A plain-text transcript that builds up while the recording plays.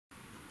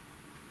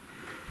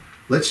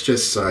Let's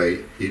just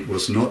say it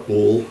was not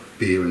all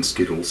beer and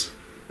skittles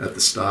at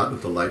the start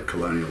of the late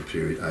colonial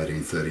period,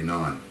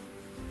 1839.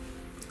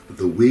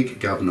 The Whig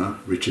governor,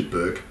 Richard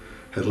Burke,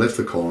 had left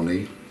the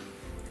colony,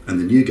 and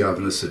the new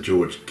governor, Sir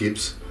George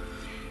Gibbs,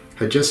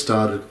 had just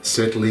started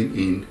settling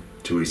in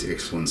to His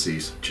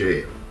Excellency's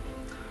chair.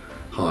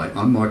 Hi,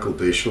 I'm Michael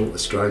Beashall,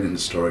 Australian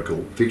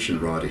historical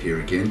fiction writer here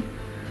again,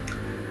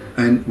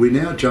 and we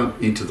now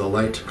jump into the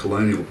late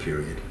colonial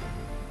period.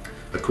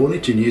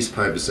 According to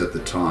newspapers at the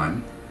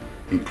time,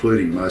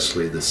 including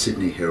mostly the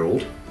Sydney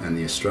Herald and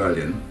the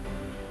Australian,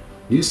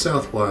 New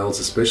South Wales,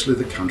 especially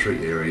the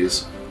country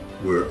areas,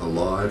 were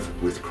alive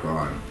with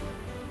crime.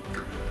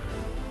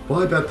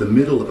 By about the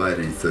middle of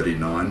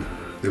 1839,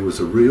 there was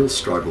a real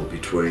struggle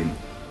between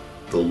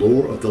the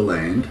law of the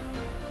land,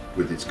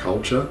 with its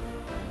culture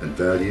and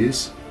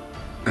values,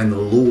 and the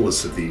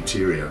lawless of the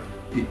interior.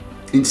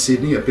 In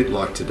Sydney, a bit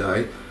like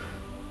today,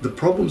 the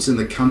problems in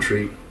the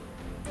country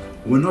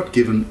were not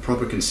given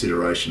proper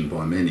consideration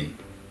by many.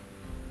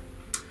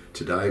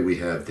 Today we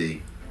have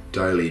the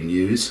daily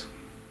news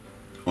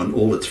on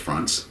all its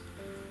fronts,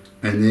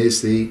 and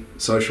there's the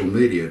social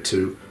media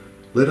to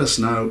let us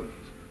know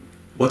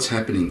what's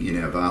happening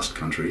in our vast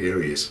country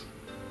areas.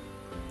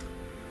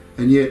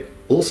 And yet,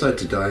 also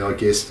today, I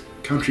guess,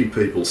 country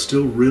people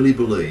still really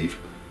believe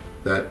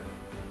that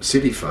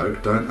city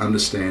folk don't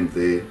understand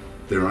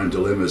their own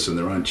dilemmas and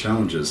their own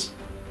challenges.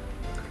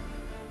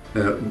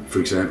 Now, for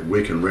example,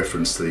 we can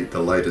reference the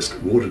latest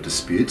water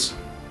disputes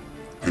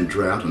and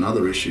drought and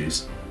other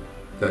issues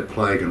that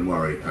plague and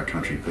worry our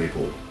country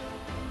people.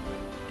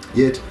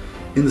 Yet,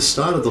 in the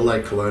start of the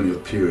late colonial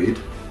period,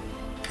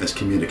 as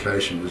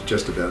communication was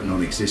just about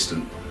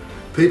non-existent,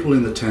 people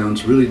in the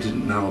towns really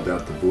didn't know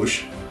about the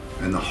bush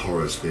and the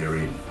horrors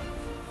therein.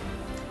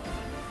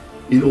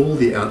 In all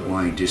the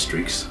outlying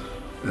districts,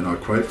 and I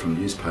quote from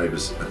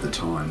newspapers at the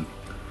time,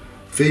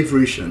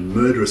 feverish and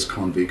murderous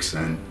convicts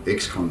and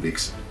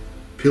ex-convicts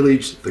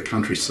pillaged the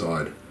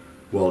countryside,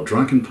 while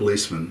drunken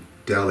policemen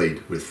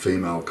dallied with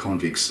female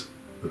convicts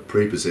of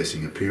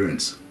prepossessing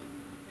appearance.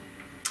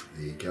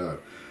 There you go.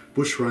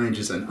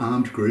 Bushrangers and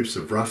armed groups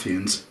of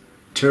ruffians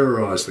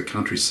terrorised the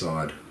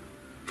countryside,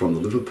 from the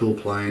Liverpool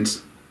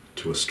Plains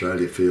to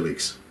Australia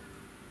Felix,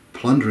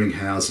 plundering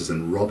houses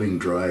and robbing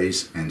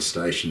drays and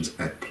stations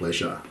at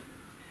pleasure.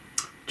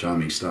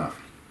 Charming stuff.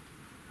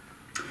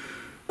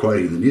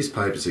 Quoting the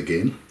newspapers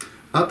again,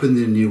 up in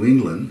the New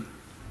England,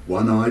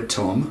 One-Eyed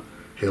Tom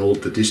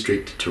held the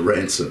district to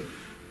ransom.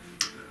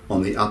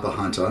 On the Upper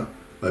Hunter,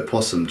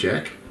 Opossum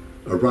Jack,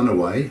 a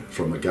runaway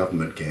from a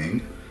government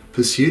gang,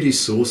 pursued his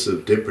source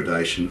of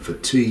depredation for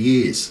 2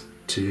 years,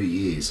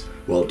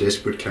 while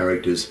desperate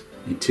characters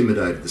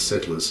intimidated the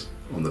settlers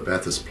on the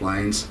Bathurst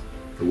Plains,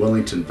 the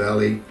Wellington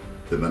Valley,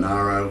 the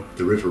Monaro,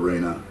 the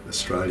Riverina,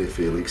 Australia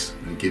Felix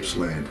and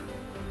Gippsland.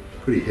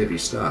 Pretty heavy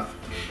stuff.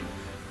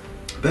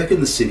 Back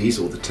in the cities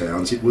or the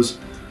towns, it was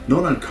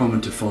not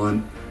uncommon to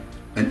find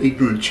an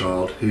ignorant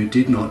child who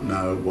did not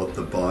know what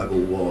the Bible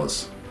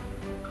was.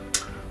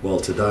 While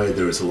today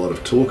there is a lot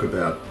of talk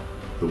about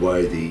the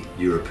way the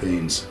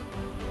Europeans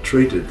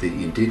treated the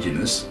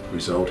indigenous,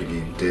 resulting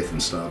in death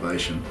and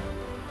starvation,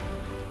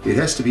 it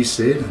has to be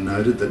said and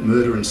noted that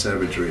murder and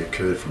savagery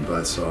occurred from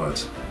both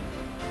sides,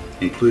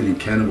 including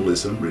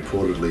cannibalism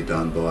reportedly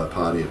done by a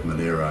party of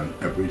Monero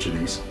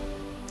Aborigines.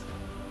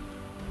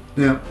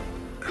 Now,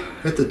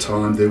 at the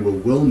time there were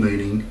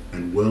well-meaning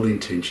and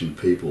well-intentioned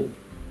people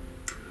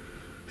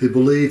who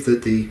believed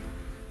that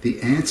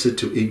the answer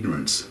to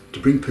ignorance,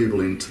 to bring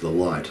people into the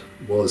light,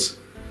 was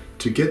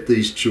to get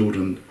these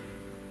children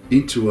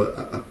into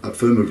a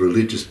firm of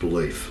religious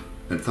belief,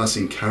 and thus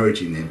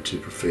encouraging them to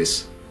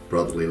profess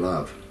brotherly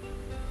love.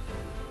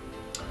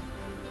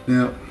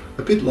 Now,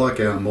 a bit like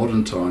our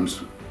modern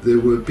times, there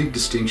were big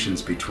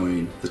distinctions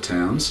between the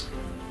towns,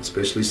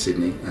 especially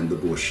Sydney, and the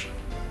bush.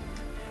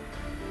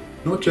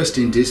 Not just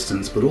in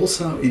distance, but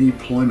also in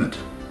employment,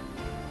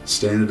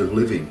 standard of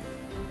living,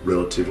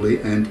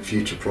 relatively, and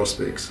future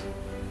prospects.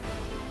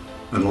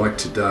 Unlike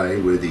today,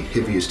 where the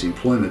heaviest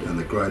employment and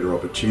the greater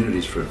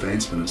opportunities for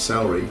advancement and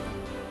salary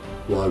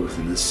lie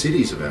within the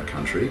cities of our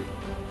country,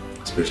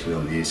 especially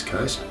on the East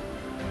Coast,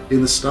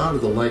 in the start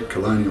of the late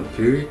colonial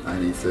period,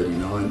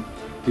 1839,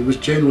 it was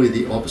generally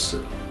the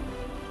opposite.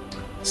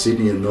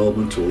 Sydney and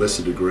Melbourne, to a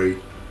lesser degree,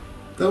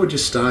 they were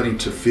just starting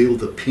to feel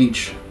the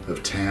pinch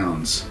of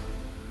towns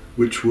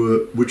which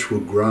were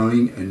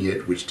growing and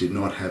yet which did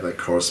not have a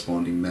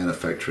corresponding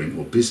manufacturing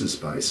or business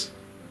base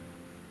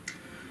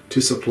to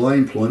supply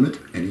employment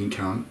and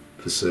income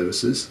for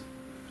services,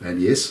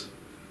 and yes,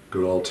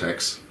 good old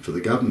tax for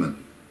the government,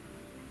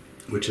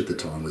 which at the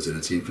time was in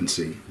its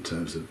infancy in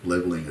terms of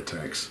levelling a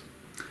tax.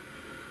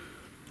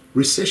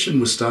 Recession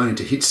was starting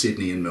to hit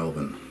Sydney and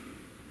Melbourne.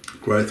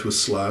 Growth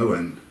was slow,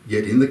 and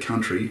yet in the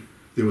country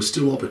there were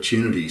still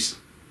opportunities,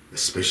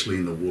 especially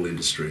in the wool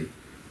industry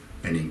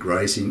and in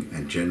grazing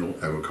and general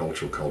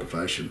agricultural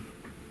cultivation.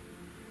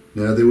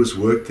 Now, there was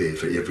work there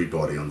for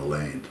everybody on the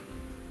land.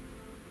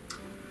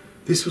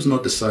 This was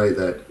not to say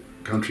that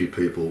country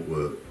people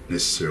were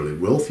necessarily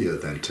wealthier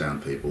than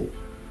town people,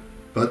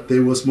 but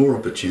there was more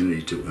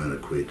opportunity to earn a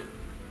quid.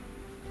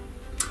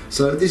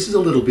 So this is a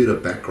little bit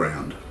of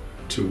background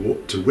to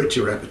whet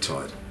your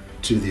appetite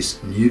to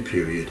this new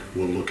period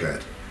we'll look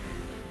at,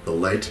 the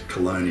late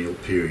colonial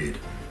period.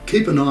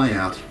 Keep an eye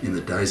out in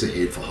the days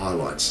ahead for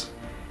highlights.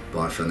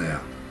 Bye for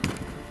now.